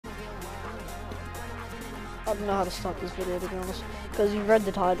don't know how to start this video, to be honest, because you've read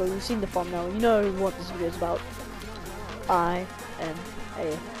the title, you've seen the thumbnail, you know what this video is about. I am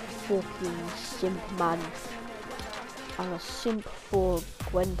a fucking simp man. I'm a simp for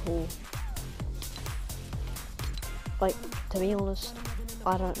Gwen-Pool. Like, to be honest,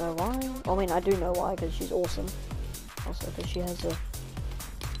 I don't know why. I mean, I do know why, because she's awesome. Also, because she has a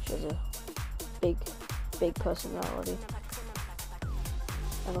big personality.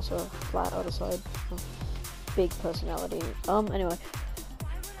 And also a flat other side. Big personality. Anyway.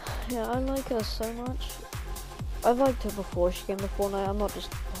 Yeah, I like her so much. I've liked her before she came to Fortnite. I'm not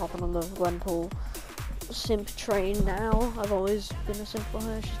just hopping on the Gwen-Pool simp train now. I've always been a simp for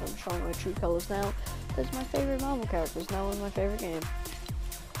her. I'm showing my true colors now. That's my favorite Marvel characters now in my favorite game.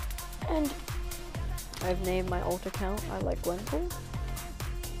 And I've named my alt account I like Gwen-Pool.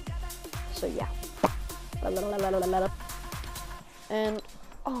 So yeah. And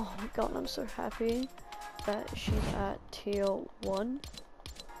oh my god, I'm so happy that she's at tier 1.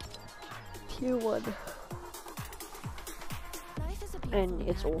 Tier 1. And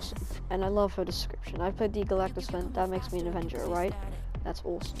it's awesome. And I love her description. I played the Galactus event, that makes me an Avenger, right? That's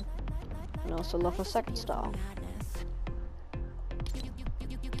awesome. And I also love her second style.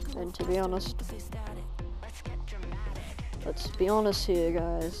 And to be honest, let's be honest here,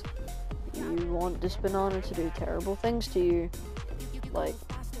 guys. You want this banana to do terrible things to you. Like,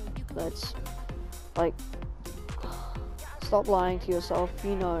 stop lying to yourself.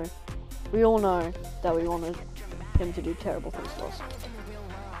 You know, we all know that we wanted him to do terrible things to us.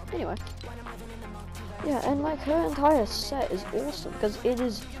 Anyway, yeah, and like her entire set is awesome because it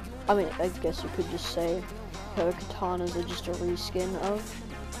is. I mean, I guess you could just say her katanas are just a reskin of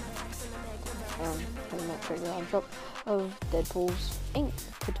not trigger on drop of Deadpool's ink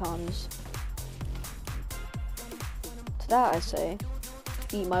katanas. To that I say,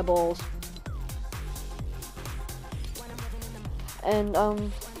 eat my balls. And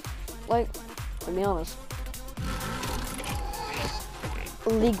like, to be honest,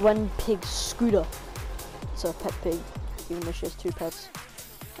 Gwen Pig Scooter. It's a pet pig, even though she has 2 pets.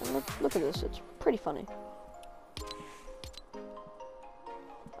 And look at this, it's pretty funny.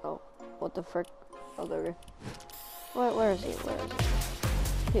 Oh, what the frick? Oh, there we go. Where is it? Where is it?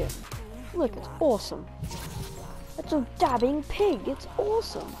 Here. Look, it's awesome. It's a dabbing pig. It's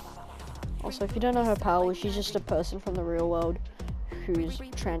awesome. Also, if you don't know her power, she's just a person from the real world who's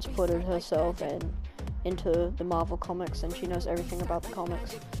transported herself and into the Marvel comics, and she knows everything about the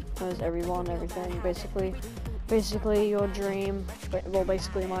comics. Knows everyone, everything. Basically your dream. Well,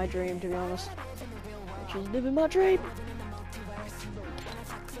 basically my dream, to be honest. She's living my dream.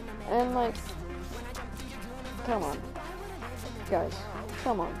 And like, come on, guys,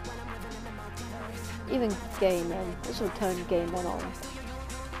 come on. Even gay men, this will turn gay men on.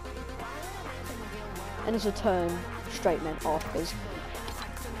 And this will turn straight men off, because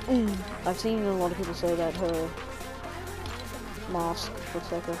I've seen a lot of people say that her mask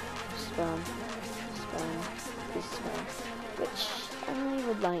looks like a sperm, which I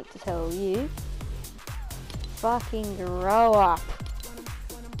would like to tell you, fucking grow up.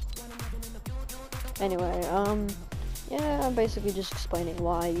 Anyway, yeah, I'm basically just explaining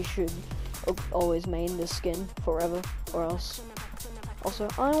why you should always main this skin forever, or else. Also,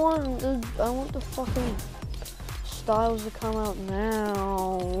 I want the fucking styles to come out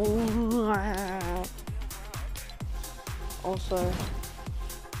now. Also,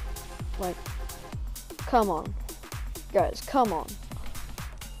 like, come on, guys, come on.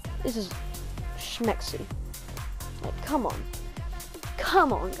 This is schmexy. Like, come on,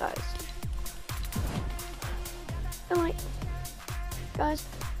 guys. And like, guys,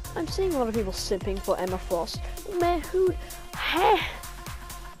 I'm seeing a lot of people simping for Emma Frost. Man,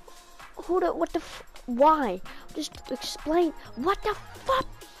 what the why? Just explain, what the fuck?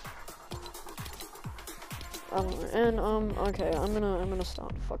 Okay, I'm gonna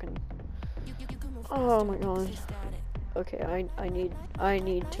start fucking, oh my god. Okay, I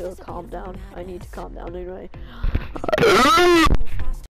need to calm down. I need to calm down anyway.